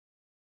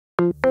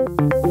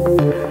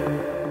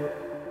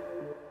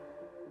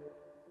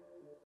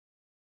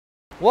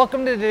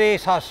Welcome to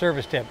today's Haas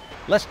service tip.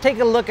 Let's take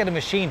a look at a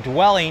machine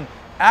dwelling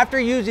after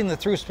using the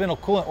through spindle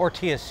coolant or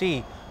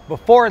TSC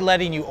before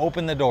letting you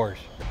open the doors.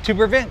 To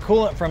prevent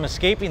coolant from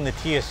escaping the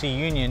TSC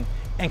union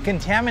and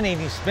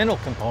contaminating spindle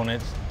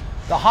components,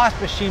 the Haas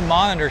machine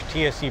monitors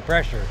TSC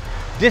pressure,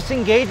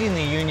 disengaging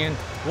the union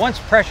once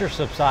pressure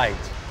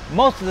subsides.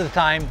 Most of the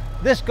time,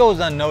 this goes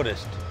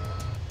unnoticed.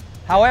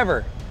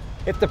 However,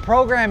 if the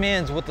program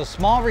ends with a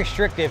small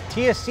restrictive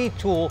TSC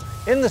tool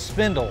in the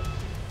spindle,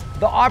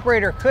 the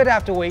operator could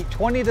have to wait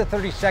 20 to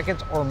 30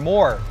 seconds or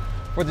more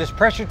for this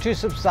pressure to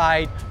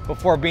subside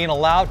before being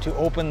allowed to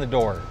open the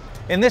door.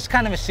 In this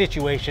kind of a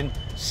situation,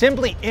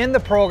 simply end the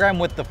program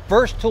with the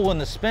first tool in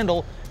the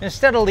spindle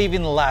instead of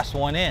leaving the last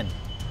one in.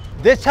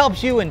 This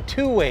helps you in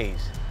two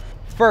ways.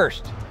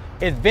 First,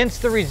 it vents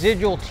the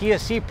residual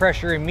TSC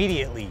pressure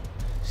immediately,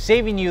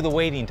 saving you the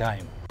waiting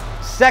time.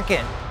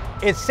 Second,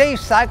 it saves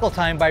cycle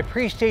time by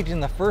pre-staging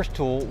the first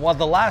tool while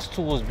the last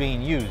tool is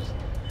being used.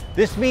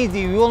 This means that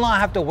you will not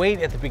have to wait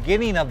at the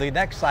beginning of the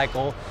next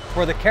cycle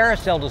for the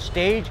carousel to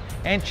stage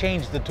and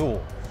change the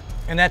tool.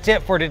 And that's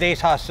it for today's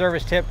Haas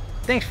service tip.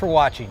 Thanks for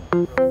watching.